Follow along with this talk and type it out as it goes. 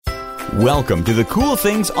Welcome to the Cool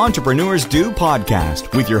Things Entrepreneurs Do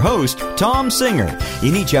podcast with your host, Tom Singer.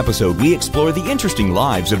 In each episode, we explore the interesting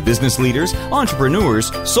lives of business leaders,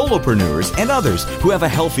 entrepreneurs, solopreneurs, and others who have a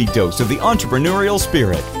healthy dose of the entrepreneurial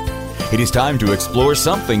spirit. It is time to explore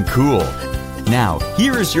something cool. Now,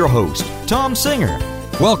 here is your host, Tom Singer.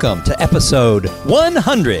 Welcome to episode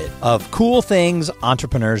 100 of Cool Things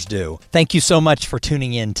Entrepreneurs Do. Thank you so much for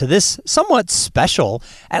tuning in to this somewhat special,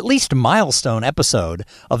 at least milestone episode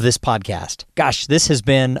of this podcast. Gosh, this has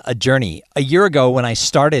been a journey. A year ago when I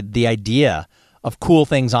started the idea of Cool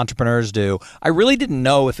Things Entrepreneurs Do, I really didn't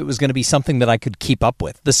know if it was going to be something that I could keep up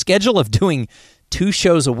with. The schedule of doing 2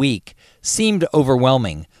 shows a week seemed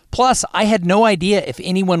overwhelming. Plus, I had no idea if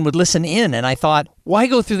anyone would listen in, and I thought, why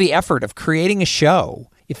go through the effort of creating a show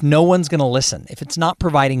if no one's going to listen, if it's not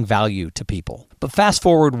providing value to people? But fast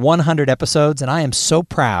forward 100 episodes, and I am so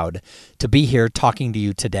proud to be here talking to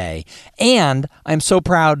you today. And I'm so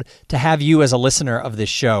proud to have you as a listener of this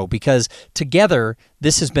show, because together,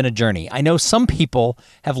 this has been a journey. I know some people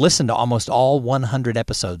have listened to almost all 100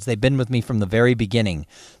 episodes. They've been with me from the very beginning.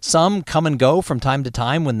 Some come and go from time to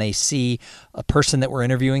time when they see a person that we're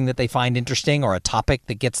interviewing that they find interesting or a topic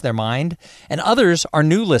that gets their mind. And others are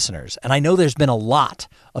new listeners. And I know there's been a lot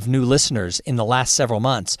of new listeners in the last several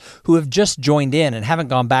months who have just joined in and haven't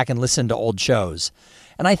gone back and listened to old shows.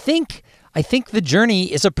 And I think the journey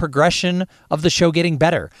is a progression of the show getting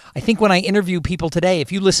better. I think when I interview people today,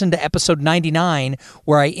 if you listen to episode 99,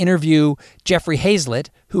 where I interview Jeffrey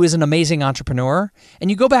Hazlett, who is an amazing entrepreneur, and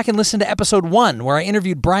you go back and listen to episode 1, where I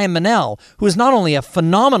interviewed Brian Manell, who is not only a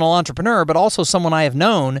phenomenal entrepreneur, but also someone I have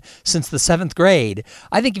known since the 7th grade,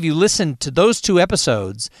 I think if you listen to those 2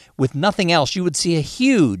 episodes with nothing else, you would see a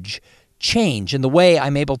huge change in the way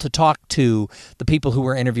I'm able to talk to the people who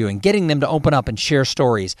we're interviewing, getting them to open up and share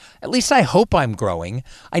stories. At least I hope I'm growing.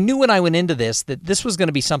 I knew when I went into this that this was going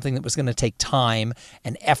to be something that was going to take time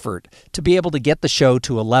and effort to be able to get the show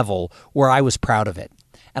to a level where I was proud of it.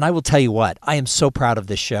 And I will tell you what, I am so proud of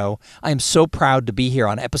this show. I am so proud to be here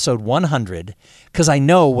on episode 100 because I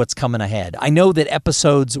know what's coming ahead. I know that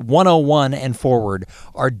episodes 101 and forward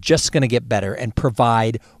are just going to get better and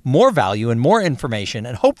provide more value and more information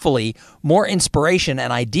and hopefully more inspiration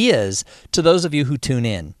and ideas to those of you who tune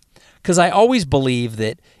in. Because I always believe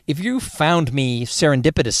that if you found me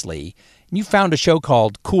serendipitously and you found a show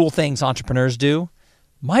called Cool Things Entrepreneurs Do,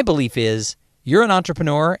 my belief is you're an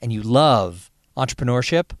entrepreneur and you love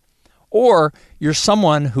entrepreneurship, or you're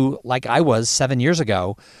someone who, like I was 7 years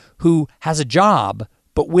ago, who has a job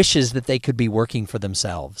but wishes that they could be working for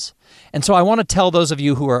themselves. And so I want to tell those of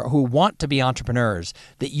you who want to be entrepreneurs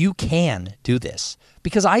that you can do this,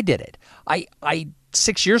 because I did it. I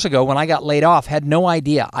 6 years ago, when I got laid off, had no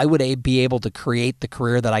idea I would be able to create the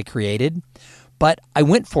career that I created. But I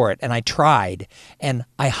went for it and I tried and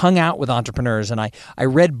I hung out with entrepreneurs and I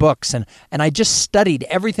read books and I just studied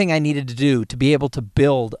everything I needed to do to be able to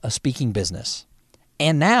build a speaking business.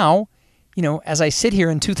 And now, as I sit here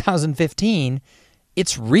in 2015,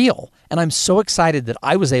 it's real. And I'm so excited that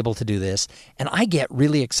I was able to do this. And I get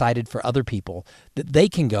really excited for other people that they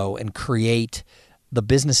can go and create the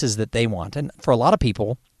businesses that they want. And for a lot of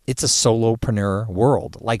people, it's a solopreneur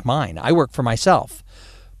world like mine. I work for myself.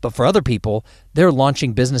 But for other people, they're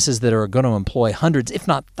launching businesses that are going to employ hundreds, if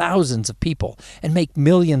not thousands of people and make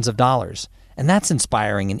millions of dollars. And that's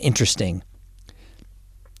inspiring and interesting.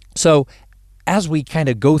 So as we kind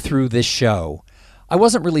of go through this show, I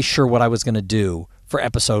wasn't really sure what I was going to do for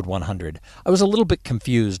episode 100. I was a little bit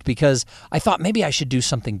confused because I thought maybe I should do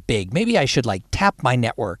something big. Maybe I should tap my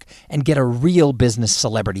network and get a real business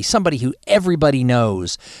celebrity, somebody who everybody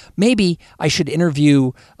knows. Maybe I should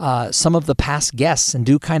interview some of the past guests and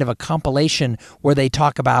do kind of a compilation where they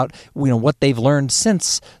talk about what they've learned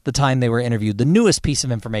since the time they were interviewed, the newest piece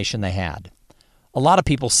of information they had. A lot of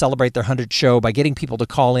people celebrate their 100th show by getting people to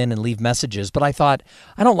call in and leave messages, but I thought,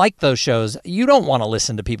 I don't like those shows. You don't want to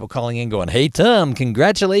listen to people calling in going, "Hey, Tom,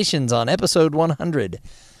 congratulations on episode 100.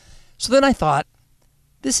 So then I thought,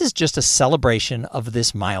 this is just a celebration of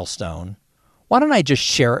this milestone. Why don't I just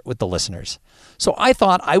share it with the listeners? So I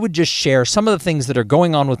thought I would just share some of the things that are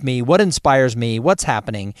going on with me, what inspires me, what's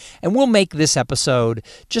happening, and we'll make this episode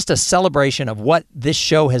just a celebration of what this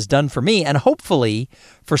show has done for me and hopefully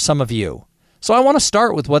for some of you. So I want to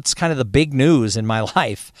start with what's kind of the big news in my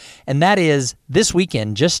life, and that is this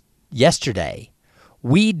weekend, just yesterday,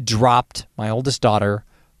 we dropped my oldest daughter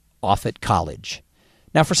off at college.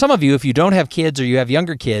 Now, for some of you, if you don't have kids or you have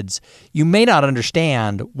younger kids, you may not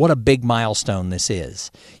understand what a big milestone this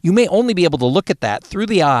is. You may only be able to look at that through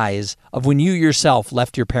the eyes of when you yourself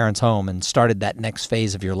left your parents' home and started that next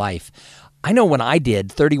phase of your life. I know when I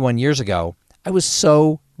did 31 years ago, I was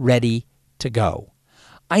so ready to go.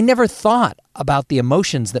 I never thought about the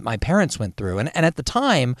emotions that my parents went through. And at the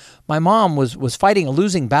time, my mom was fighting a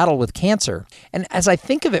losing battle with cancer. And as I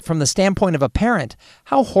think of it from the standpoint of a parent,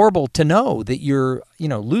 how horrible to know that you're,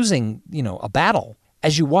 losing, a battle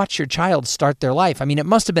as you watch your child start their life. I mean, it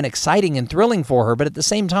must have been exciting and thrilling for her, but at the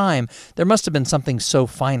same time, there must have been something so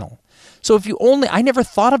final. So I never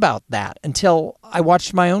thought about that until I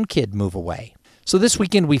watched my own kid move away. So this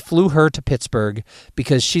weekend we flew her to Pittsburgh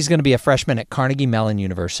because she's going to be a freshman at Carnegie Mellon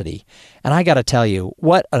University. And I got to tell you,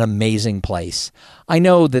 what an amazing place. I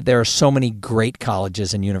know that there are so many great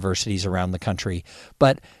colleges and universities around the country,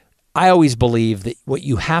 but I always believe that what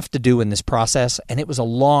you have to do in this process, and it was a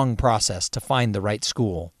long process to find the right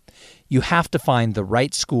school, you have to find the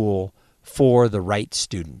right school for the right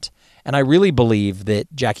student. And I really believe that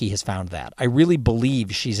Jackie has found that. I really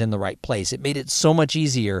believe she's in the right place. It made it so much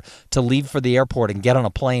easier to leave for the airport and get on a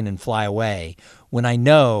plane and fly away when I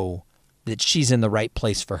know that she's in the right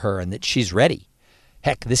place for her and that she's ready.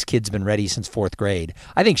 Heck, this kid's been ready since 4th grade.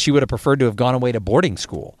 I think she would have preferred to have gone away to boarding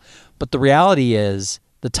school. But the reality is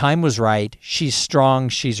the time was right. She's strong.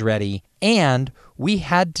 She's ready. And we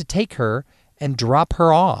had to take her and drop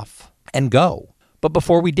her off and go. But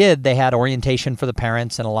before we did, they had orientation for the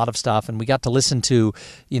parents and a lot of stuff. And we got to listen to,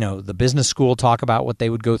 the business school talk about what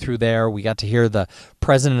they would go through there. We got to hear the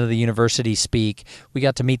president of the university speak. We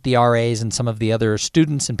got to meet the RAs and some of the other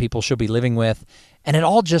students and people she'll be living with. And it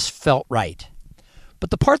all just felt right.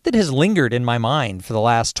 But the part that has lingered in my mind for the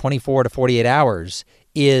last 24 to 48 hours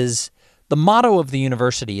is the motto of the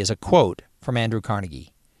university is a quote from Andrew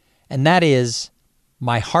Carnegie. And that is,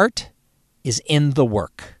 "My heart is in the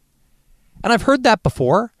work." And I've heard that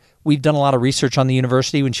before. We've done a lot of research on the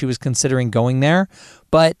university when she was considering going there.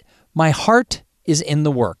 But "my heart is in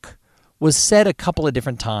the work" was said a couple of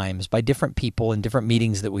different times by different people in different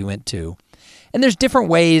meetings that we went to. And there's different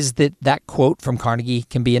ways that that quote from Carnegie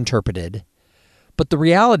can be interpreted. But the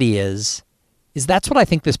reality is that's what I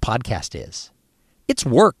think this podcast is. It's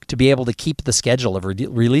work to be able to keep the schedule of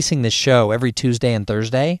releasing this show every Tuesday and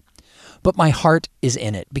Thursday. But my heart is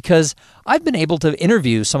in it because I've been able to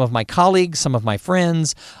interview some of my colleagues, some of my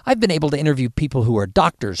friends. I've been able to interview people who are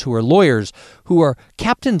doctors, who are lawyers, who are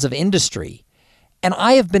captains of industry. And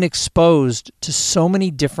I have been exposed to so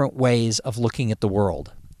many different ways of looking at the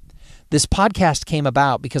world. This podcast came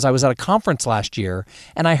about because I was at a conference last year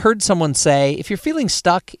and I heard someone say, if you're feeling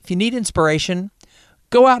stuck, if you need inspiration,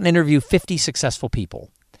 go out and interview 50 successful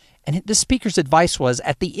people. And the speaker's advice was,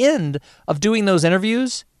 at the end of doing those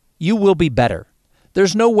interviews, you will be better.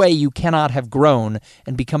 There's no way you cannot have grown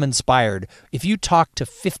and become inspired if you talk to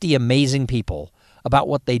 50 amazing people about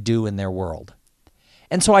what they do in their world.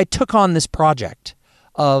 And so I took on this project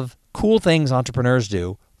of cool things entrepreneurs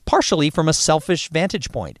do, partially from a selfish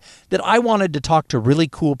vantage point, that I wanted to talk to really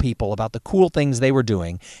cool people about the cool things they were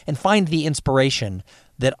doing and find the inspiration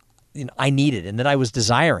that I needed and that I was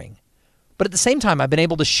desiring. But at the same time, I've been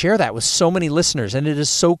able to share that with so many listeners, and it is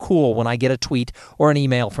so cool when I get a tweet or an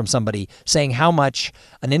email from somebody saying how much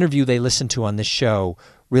an interview they listened to on this show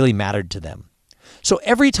really mattered to them. So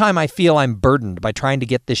every time I feel I'm burdened by trying to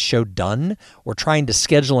get this show done or trying to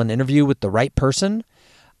schedule an interview with the right person,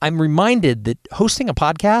 I'm reminded that hosting a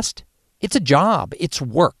podcast, it's a job, it's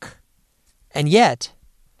work. And yet,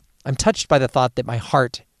 I'm touched by the thought that my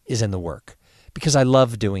heart is in the work because I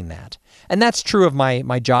love doing that. And that's true of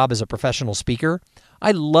my job as a professional speaker.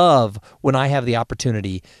 I love when I have the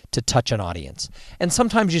opportunity to touch an audience. And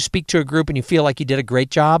sometimes you speak to a group and you feel like you did a great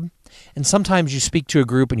job. And sometimes you speak to a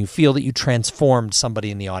group and you feel that you transformed somebody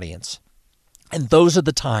in the audience. And those are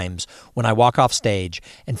the times when I walk off stage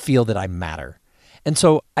and feel that I matter. And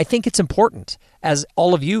so I think it's important, as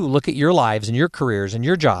all of you look at your lives and your careers and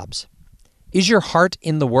your jobs, is your heart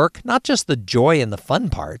in the work? Not just the joy and the fun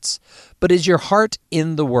parts, but is your heart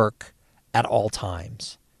in the work at all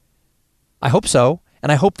times? I hope so.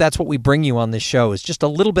 And I hope that's what we bring you on this show, is just a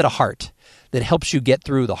little bit of heart that helps you get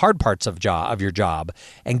through the hard parts of your job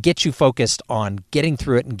and get you focused on getting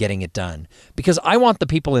through it and getting it done. Because I want the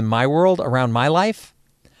people in my world, around my life,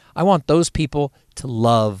 I want those people to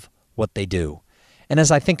love what they do. And as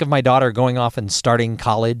I think of my daughter going off and starting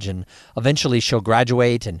college, and eventually she'll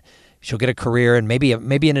graduate and she'll get a career and maybe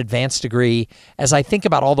an advanced degree, as I think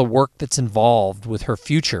about all the work that's involved with her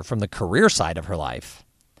future from the career side of her life,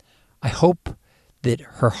 I hope that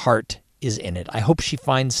her heart is in it. I hope she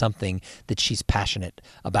finds something that she's passionate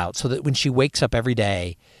about so that when she wakes up every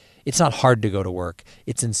day, it's not hard to go to work.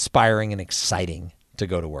 It's inspiring and exciting to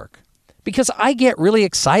go to work. Because I get really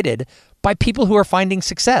excited by people who are finding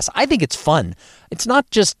success. I think it's fun. It's not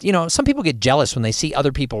just, some people get jealous when they see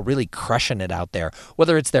other people really crushing it out there,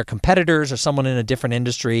 whether it's their competitors or someone in a different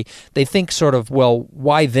industry. They think sort of, well,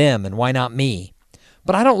 why them and why not me?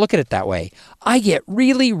 But I don't look at it that way. I get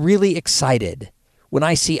really, really excited when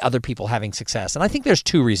I see other people having success. And I think there's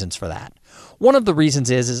two reasons for that. One of the reasons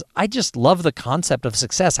is I just love the concept of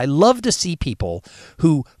success. I love to see people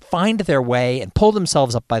who find their way and pull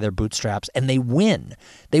themselves up by their bootstraps and they win.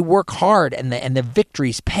 They work hard and the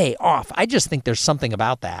victories pay off. I just think there's something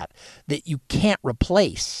about that you can't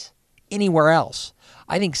replace anywhere else.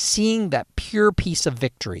 I think seeing that pure piece of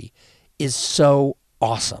victory is so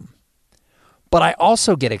awesome. But I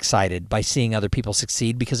also get excited by seeing other people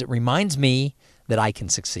succeed because it reminds me that I can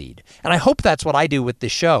succeed. And I hope that's what I do with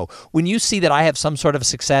this show. When you see that I have some sort of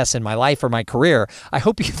success in my life or my career, I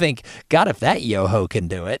hope you think, God, if that yo-ho can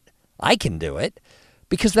do it, I can do it.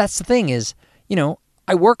 Because that's the thing is,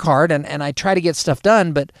 I work hard and I try to get stuff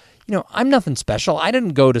done, but, I'm nothing special. I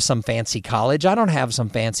didn't go to some fancy college. I don't have some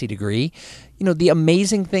fancy degree. The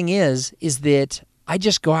amazing thing is that I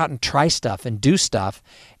just go out and try stuff and do stuff,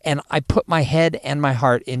 and I put my head and my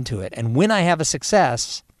heart into it. And when I have a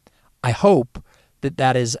success, I hope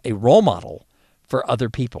that is a role model for other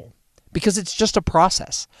people because it's just a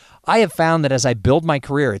process. I have found that as I build my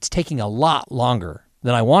career, it's taking a lot longer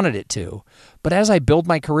than I wanted it to. But as I build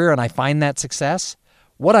my career and I find that success,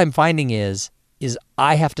 what I'm finding is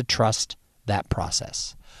I have to trust that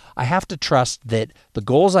process. I have to trust that the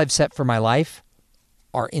goals I've set for my life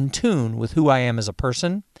are in tune with who I am as a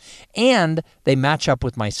person, and they match up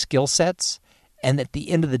with my skill sets, and at the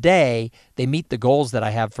end of the day, they meet the goals that I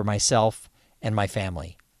have for myself and my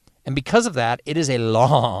family. And because of that, it is a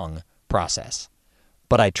long process,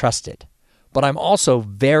 but I trust it. But I'm also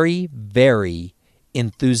very, very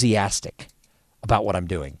enthusiastic about what I'm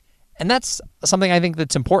doing. And that's something I think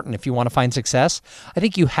that's important if you want to find success. I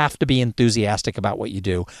think you have to be enthusiastic about what you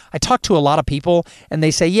do. I talk to a lot of people and they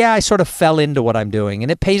say, yeah, I sort of fell into what I'm doing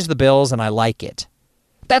and it pays the bills and I like it.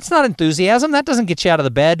 That's not enthusiasm. That doesn't get you out of the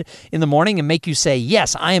bed in the morning and make you say,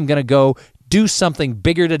 yes, I am going to go do something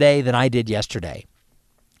bigger today than I did yesterday.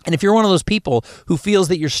 And if you're one of those people who feels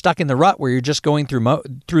that you're stuck in the rut where you're just going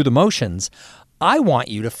through the motions, I want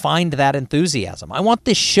you to find that enthusiasm. I want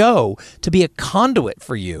this show to be a conduit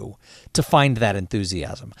for you to find that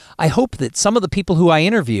enthusiasm. I hope that some of the people who I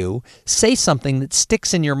interview say something that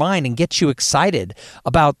sticks in your mind and gets you excited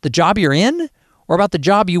about the job you're in or about the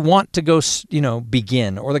job you want to go,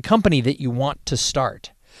 begin, or the company that you want to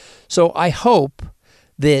start. So I hope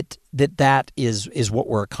that is what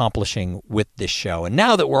we're accomplishing with this show. And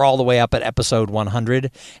now that we're all the way up at episode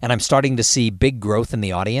 100 and I'm starting to see big growth in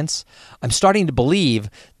the audience, I'm starting to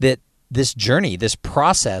believe that this journey, this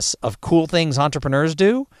process of cool things entrepreneurs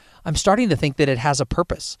do, I'm starting to think that it has a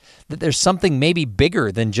purpose, that there's something maybe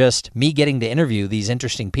bigger than just me getting to interview these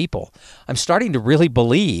interesting people. I'm starting to really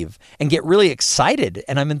believe and get really excited,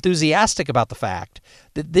 and I'm enthusiastic about the fact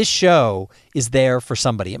that this show is there for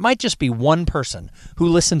somebody. It might just be one person who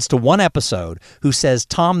listens to one episode who says,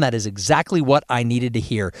 Tom, that is exactly what I needed to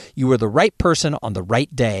hear. You were the right person on the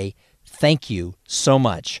right day. Thank you so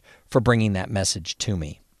much for bringing that message to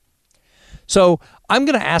me. So I'm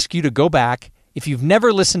going to ask you to go back. If you've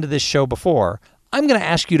never listened to this show before, I'm going to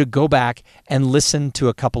ask you to go back and listen to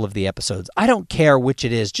a couple of the episodes. I don't care which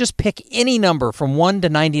it is. Just pick any number from 1 to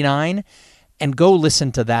 99 and go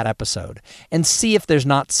listen to that episode and see if there's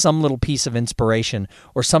not some little piece of inspiration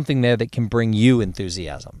or something there that can bring you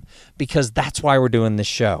enthusiasm, because that's why we're doing this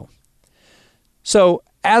show. So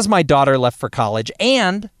as my daughter left for college,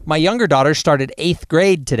 and my younger daughter started 8th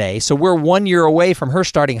grade today, so we're 1 year away from her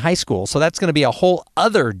starting high school, so that's going to be a whole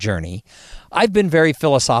other journey. I've been very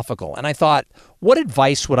philosophical, and I thought, what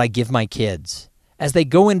advice would I give my kids as they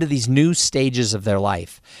go into these new stages of their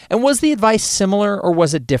life? And was the advice similar or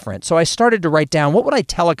was it different? So I started to write down, what would I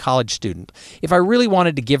tell a college student if I really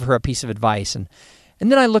wanted to give her a piece of advice? And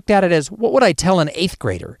then I looked at it as, what would I tell an 8th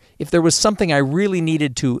grader if there was something I really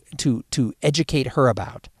needed to educate her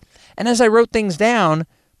about? And as I wrote things down,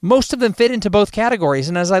 most of them fit into both categories.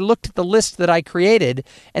 And as I looked at the list that I created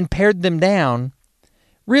and pared them down,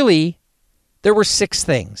 really, there were 6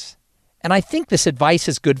 things. And I think this advice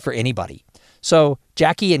is good for anybody. So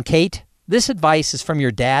Jackie and Kate, this advice is from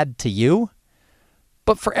your dad to you.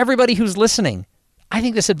 But for everybody who's listening, I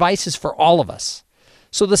think this advice is for all of us.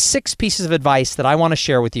 So the 6 pieces of advice that I want to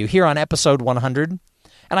share with you here on episode 100,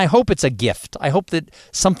 and I hope it's a gift. I hope that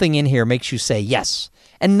something in here makes you say yes.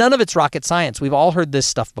 And none of it's rocket science. We've all heard this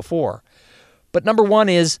stuff before. But number 1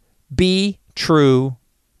 is be true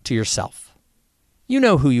to yourself. You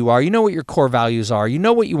know who you are. You know what your core values are. You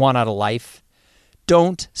know what you want out of life.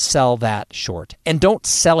 Don't sell that short, and don't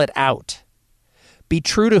sell it out. Be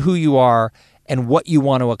true to who you are and what you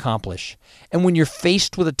want to accomplish. And when you're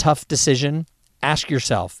faced with a tough decision, ask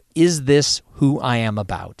yourself, is this who I am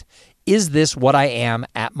about? Is this what I am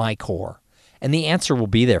at my core? And the answer will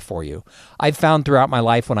be there for you. I've found throughout my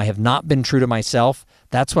life when I have not been true to myself,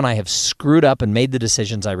 that's when I have screwed up and made the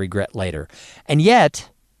decisions I regret later. And yet,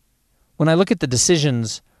 when I look at the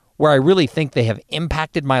decisions where I really think they have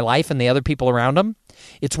impacted my life and the other people around them,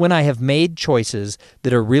 it's when I have made choices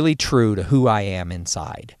that are really true to who I am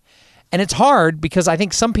inside. And it's hard because I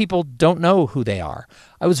think some people don't know who they are.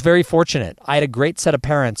 I was very fortunate. I had a great set of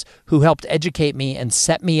parents who helped educate me and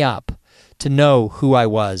set me up to know who I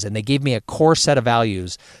was. And they gave me a core set of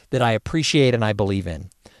values that I appreciate and I believe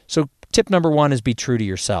in. So tip number 1 is be true to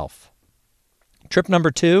yourself. Tip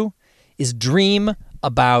number 2 is dream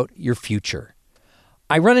about your future.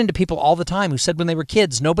 I run into people all the time who said when they were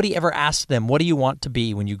kids, nobody ever asked them, what do you want to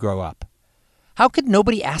be when you grow up? How could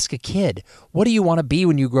nobody ask a kid, what do you want to be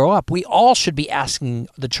when you grow up? We all should be asking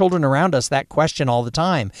the children around us that question all the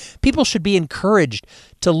time. People should be encouraged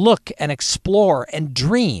to look and explore and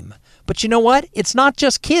dream. But you know what? It's not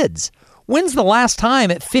just kids. When's the last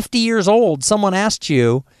time at 50 years old someone asked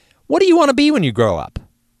you, what do you want to be when you grow up?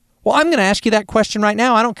 Well, I'm going to ask you that question right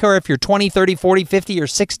now. I don't care if you're 20, 30, 40, 50, or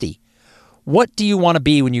 60. What do you want to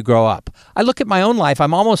be when you grow up? I look at my own life.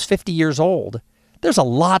 I'm almost 50 years old. There's a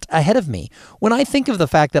lot ahead of me. When I think of the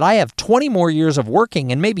fact that I have 20 more years of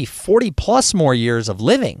working and maybe 40 plus more years of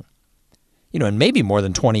living, and maybe more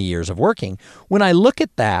than 20 years of working, when I look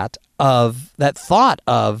at that thought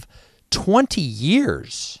of 20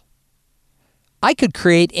 years, I could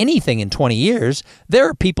create anything in 20 years. There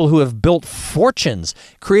are people who have built fortunes,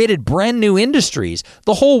 created brand new industries.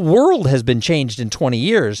 The whole world has been changed in 20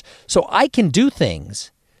 years. So I can do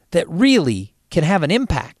things that really can have an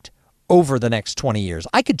impact over the next 20 years.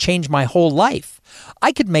 I could change my whole life.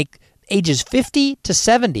 I could make ages 50 to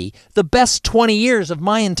 70 the best 20 years of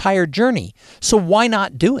my entire journey. So why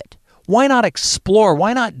not do it? Why not explore?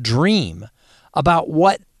 Why not dream about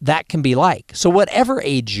what that can be like? So whatever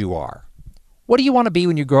age you are, what do you want to be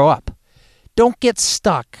when you grow up? Don't get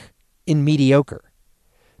stuck in mediocre.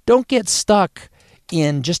 Don't get stuck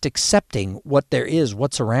in just accepting what there is,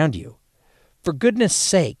 what's around you. For goodness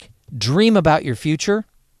sake, dream about your future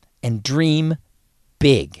and dream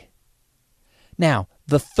big. Now,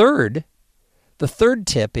 the third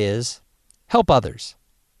tip is help others.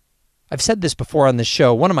 I've said this before on this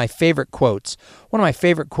show. One of my favorite quotes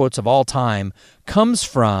of all time comes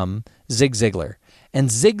from Zig Ziglar. And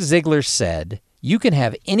Zig Ziglar said, you can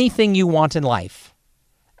have anything you want in life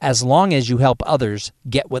as long as you help others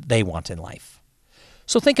get what they want in life.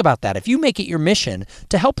 So think about that. If you make it your mission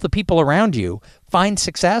to help the people around you find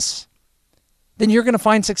success, then you're going to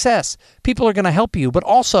find success. People are going to help you. But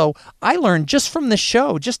also, I learned just from this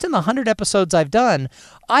show, just in the 100 episodes I've done,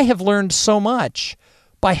 I have learned so much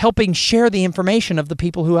by helping share the information of the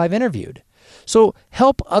people who I've interviewed. So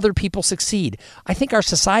help other people succeed. I think our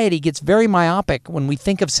society gets very myopic when we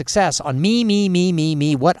think of success on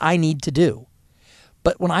me, what I need to do.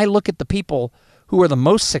 But when I look at the people who are the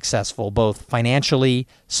most successful, both financially,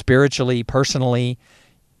 spiritually, personally,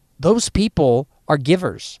 those people are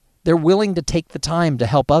givers. They're willing to take the time to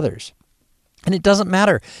help others. And it doesn't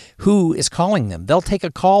matter who is calling them. They'll take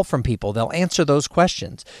a call from people. They'll answer those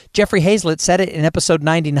questions. Jeffrey Hazlett said it in episode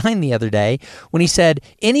 99 the other day when he said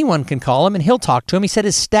anyone can call him and he'll talk to him. He said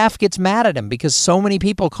his staff gets mad at him because so many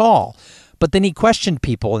people call. But then he questioned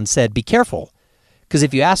people and said, be careful, because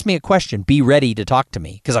if you ask me a question, be ready to talk to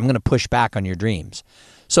me because I'm going to push back on your dreams.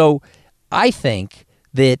 So I think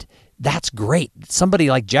that that's great. Somebody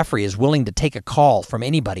like Jeffrey is willing to take a call from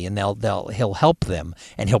anybody and he'll help them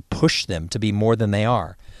and he'll push them to be more than they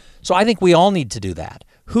are. So I think we all need to do that.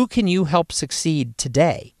 Who can you help succeed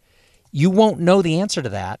today? You won't know the answer to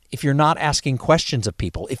that if you're not asking questions of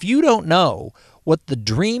people. If you don't know what the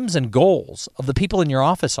dreams and goals of the people in your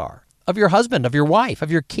office are, of your husband, of your wife, of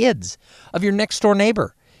your kids, of your next door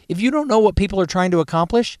neighbor, if you don't know what people are trying to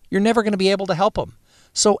accomplish, you're never going to be able to help them.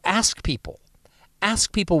 So ask people.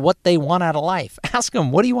 Ask people what they want out of life. Ask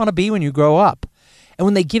them, what do you want to be when you grow up? And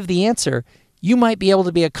when they give the answer, you might be able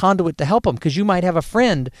to be a conduit to help them because you might have a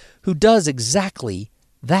friend who does exactly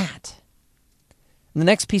that. And the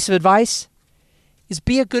next piece of advice is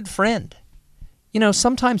be a good friend.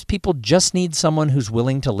 Sometimes people just need someone who's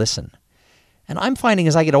willing to listen. And I'm finding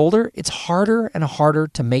as I get older, it's harder and harder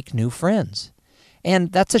to make new friends.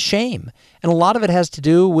 And that's a shame. And a lot of it has to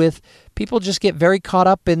do with people just get very caught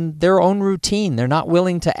up in their own routine. They're not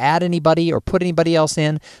willing to add anybody or put anybody else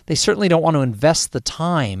in. They certainly don't want to invest the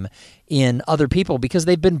time in other people because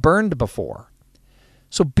they've been burned before.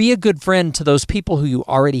 So be a good friend to those people who you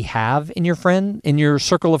already have in your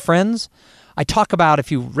circle of friends. I talk about,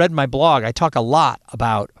 if you read my blog, I talk a lot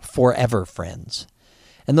about forever friends.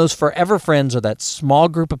 And those forever friends are that small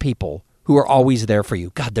group of people who are always there for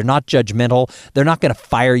you. God, they're not judgmental. They're not going to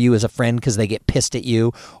fire you as a friend because they get pissed at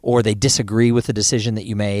you or they disagree with the decision that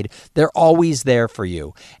you made. They're always there for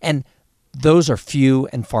you. And those are few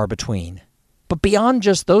and far between. But beyond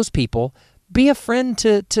just those people, be a friend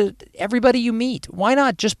to everybody you meet. Why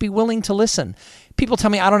not just be willing to listen? People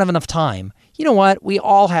tell me I don't have enough time. You know what? We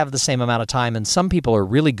all have the same amount of time, and some people are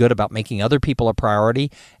really good about making other people a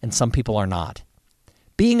priority, and some people are not.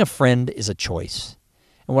 Being a friend is a choice.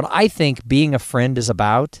 And what I think being a friend is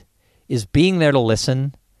about is being there to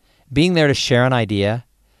listen, being there to share an idea,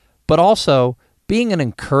 but also being an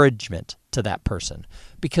encouragement to that person,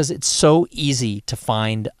 because it's so easy to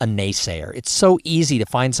find a naysayer. It's so easy to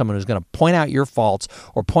find someone who's going to point out your faults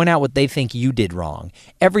or point out what they think you did wrong.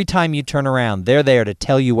 Every time you turn around, they're there to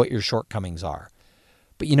tell you what your shortcomings are.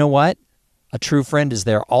 But you know what? A true friend is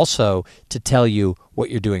there also to tell you what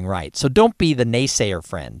you're doing right. So don't be the naysayer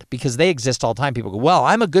friend, because they exist all the time. People go, well,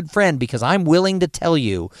 I'm a good friend because I'm willing to tell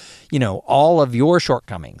you, all of your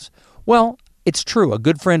shortcomings. Well, it's true. A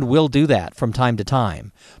good friend will do that from time to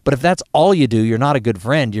time. But if that's all you do, you're not a good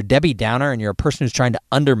friend. You're Debbie Downer and you're a person who's trying to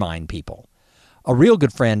undermine people. A real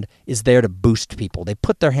good friend is there to boost people. They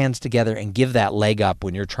put their hands together and give that leg up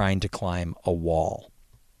when you're trying to climb a wall.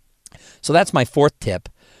 So that's my fourth tip.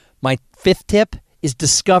 My fifth tip is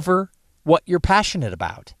discover what you're passionate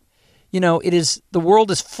about. The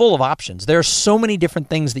world is full of options. There are so many different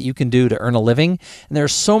things that you can do to earn a living, and there are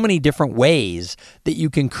so many different ways that you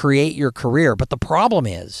can create your career. But the problem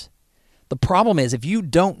is if you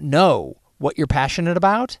don't know what you're passionate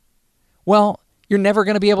about, well, you're never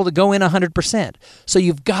going to be able to go in 100%. So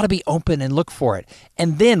you've got to be open and look for it.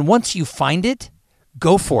 And then once you find it,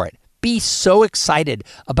 go for it. Be so excited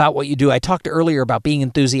about what you do. I talked earlier about being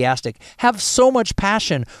enthusiastic. Have so much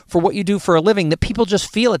passion for what you do for a living that people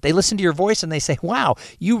just feel it. They listen to your voice and they say, wow,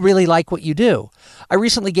 you really like what you do. I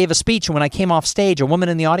recently gave a speech, and when I came off stage, a woman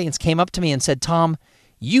in the audience came up to me and said, Tom,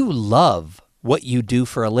 you love what you do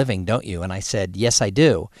for a living, don't you? And I said, yes, I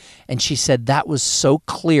do. And she said, that was so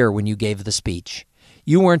clear when you gave the speech.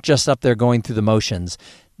 You weren't just up there going through the motions.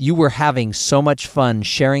 You were having so much fun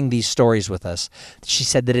sharing these stories with us. She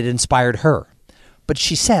said that it inspired her. But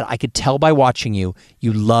she said, I could tell by watching you,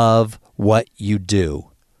 you love what you do.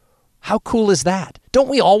 How cool is that? Don't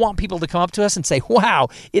we all want people to come up to us and say, wow,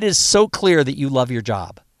 it is so clear that you love your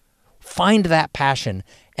job? Find that passion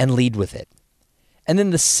and lead with it. And then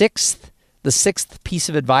the sixth piece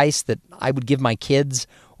of advice that I would give my kids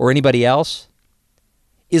or anybody else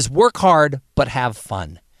is work hard, but have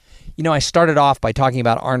fun. I started off by talking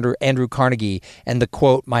about Andrew Carnegie and the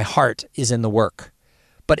quote, my heart is in the work.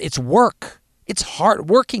 But it's work. It's hard.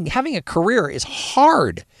 Having a career is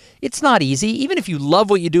hard. It's not easy. Even if you love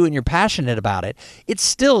what you do and you're passionate about it, it's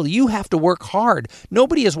still, you have to work hard.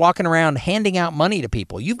 Nobody is walking around handing out money to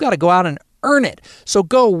people. You've got to go out and earn it. So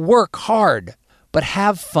go work hard, but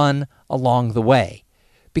have fun along the way.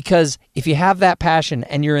 Because if you have that passion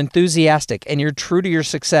and you're enthusiastic and you're true to your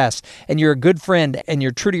success and you're a good friend and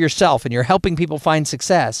you're true to yourself and you're helping people find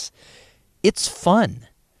success, it's fun.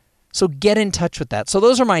 So get in touch with that. So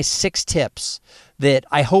those are my 6 tips that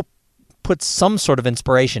I hope put some sort of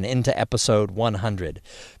inspiration into episode 100,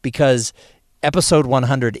 because episode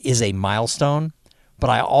 100 is a milestone, but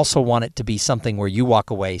I also want it to be something where you walk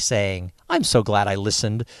away saying, I'm so glad I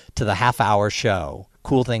listened to the half-hour show,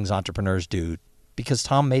 Cool Things Entrepreneurs Do, because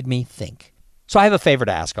Tom made me think. So I have a favor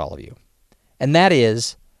to ask all of you, and that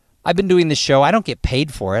is, I've been doing this show. I don't get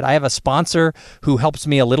paid for it. I have a sponsor who helps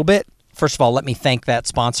me a little bit. First of all, let me thank that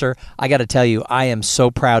sponsor. I got to tell you, I am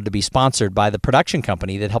so proud to be sponsored by the production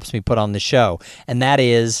company that helps me put on this show, and that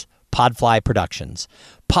is Podfly Productions.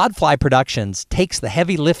 Podfly Productions takes the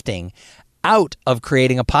heavy lifting out of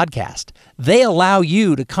creating a podcast. They allow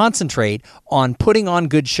you to concentrate on putting on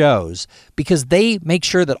good shows because they make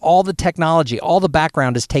sure that all the technology, all the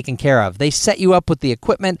background is taken care of. They set you up with the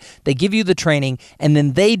equipment, they give you the training, and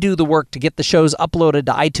then they do the work to get the shows uploaded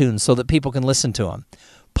to iTunes so that people can listen to them.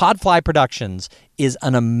 Podfly Productions is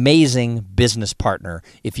an amazing business partner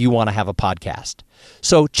if you want to have a podcast.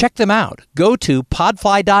 So check them out. Go to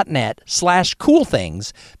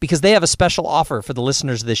podfly.net/coolthings because they have a special offer for the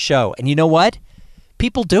listeners of this show. And you know what?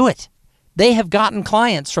 People do it. They have gotten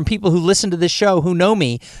clients from people who listen to this show who know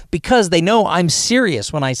me because they know I'm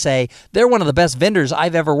serious when I say they're one of the best vendors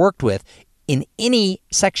I've ever worked with in any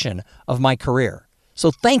section of my career. So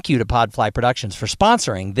thank you to Podfly Productions for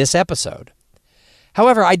sponsoring this episode.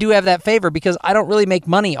 However, I do have that favor because I don't really make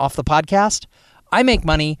money off the podcast. I make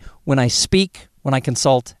money when I speak, when I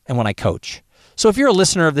consult, and when I coach. So if you're a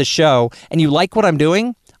listener of this show and you like what I'm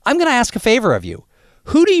doing, I'm going to ask a favor of you.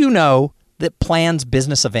 Who do you know that plans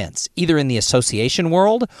business events, either in the association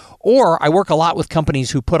world, or I work a lot with companies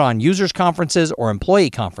who put on users conferences or employee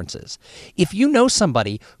conferences. If you know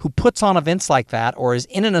somebody who puts on events like that or is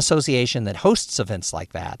in an association that hosts events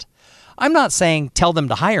like that, I'm not saying tell them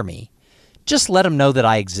to hire me. Just let them know that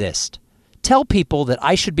I exist. Tell people that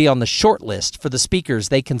I should be on the short list for the speakers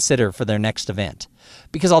they consider for their next event.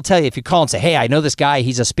 Because I'll tell you, if you call and say, hey, I know this guy,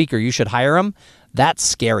 he's a speaker, you should hire him, that's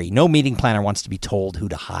scary. No meeting planner wants to be told who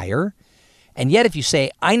to hire. And yet if you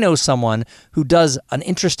say, I know someone who does an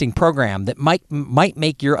interesting program that might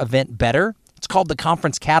make your event better, it's called the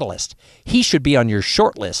Conference Catalyst. He should be on your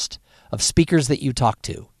short list of speakers that you talk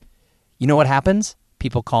to. You know what happens?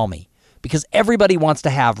 People call me. Because everybody wants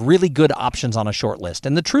to have really good options on a short list.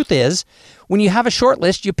 And the truth is, when you have a short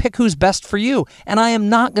list, you pick who's best for you. And I am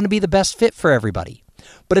not going to be the best fit for everybody.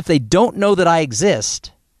 But if they don't know that I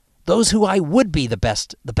exist, those who I would be the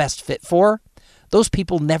best fit for, those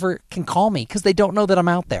people never can call me because they don't know that I'm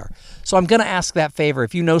out there. So I'm going to ask that favor.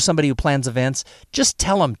 If you know somebody who plans events, just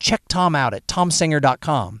tell them, check Tom out at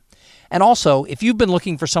tomsinger.com. And also, if you've been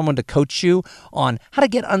looking for someone to coach you on how to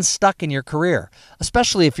get unstuck in your career,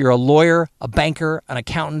 especially if you're a lawyer, a banker, an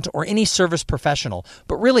accountant, or any service professional,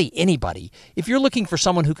 but really anybody, if you're looking for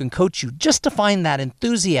someone who can coach you just to find that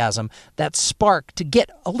enthusiasm, that spark, to get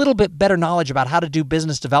a little bit better knowledge about how to do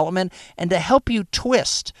business development and to help you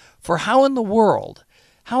twist for how in the world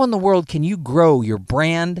can you grow your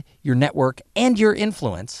brand, your network, and your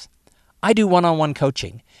influence, I do one-on-one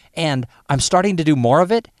coaching. And I'm starting to do more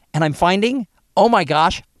of it. And I'm finding, oh my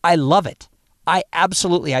gosh, I love it. I've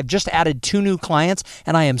just added 2 new clients,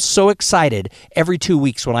 and I am so excited every 2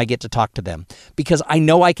 weeks when I get to talk to them because I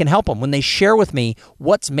know I can help them. When they share with me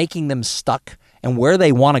what's making them stuck and where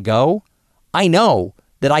they want to go, I know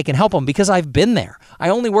that I can help them because I've been there. I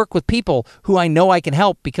only work with people who I know I can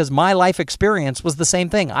help because my life experience was the same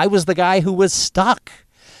thing. I was the guy who was stuck.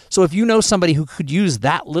 So if you know somebody who could use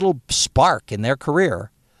that little spark in their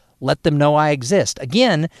career, let them know I exist.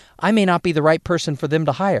 Again, I may not be the right person for them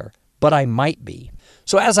to hire, but I might be.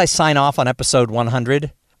 So as I sign off on episode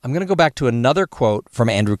 100, I'm going to go back to another quote from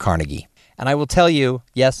Andrew Carnegie. And I will tell you,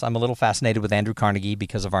 yes, I'm a little fascinated with Andrew Carnegie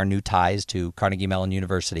because of our new ties to Carnegie Mellon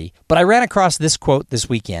University. But I ran across this quote this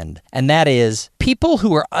weekend, and that is, people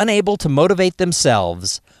who are unable to motivate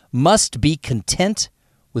themselves must be content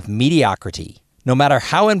with mediocrity, no matter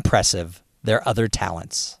how impressive their other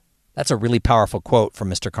talents. That's a really powerful quote from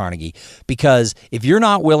Mr. Carnegie, because if you're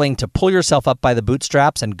not willing to pull yourself up by the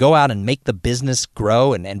bootstraps and go out and make the business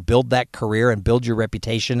grow and build that career and build your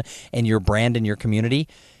reputation and your brand in your community,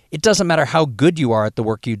 it doesn't matter how good you are at the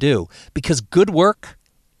work you do, because good work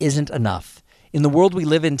isn't enough. In the world we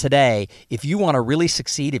live in today, if you want to really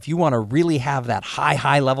succeed, if you want to really have that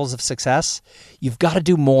high levels of success, you've got to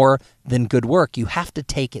do more than good work. You have to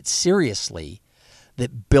take it seriously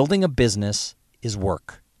that building a business is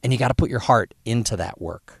work. And you got to put your heart into that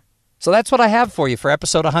work. So that's what I have for you for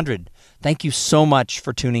episode 100. Thank you so much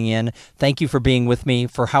for tuning in. Thank you for being with me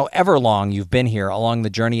for however long you've been here along the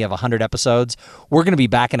journey of 100 episodes. We're going to be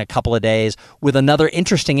back in a couple of days with another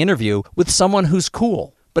interesting interview with someone who's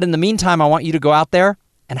cool. But in the meantime, I want you to go out there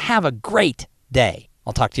and have a great day.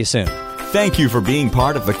 I'll talk to you soon. Thank you for being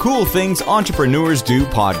part of the Cool Things Entrepreneurs Do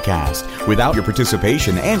podcast. Without your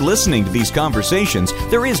participation and listening to these conversations,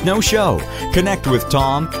 there is no show. Connect with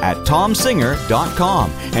Tom at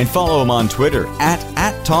tomsinger.com and follow him on Twitter at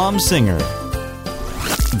TomSinger.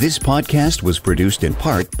 This podcast was produced in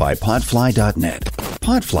part by Podfly.net.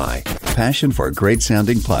 Podfly, passion for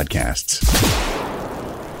great-sounding podcasts.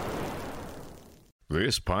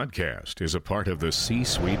 This podcast is a part of the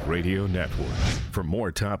C-Suite Radio Network. For more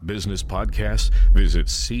top business podcasts, visit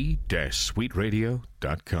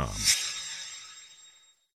c-suiteradio.com.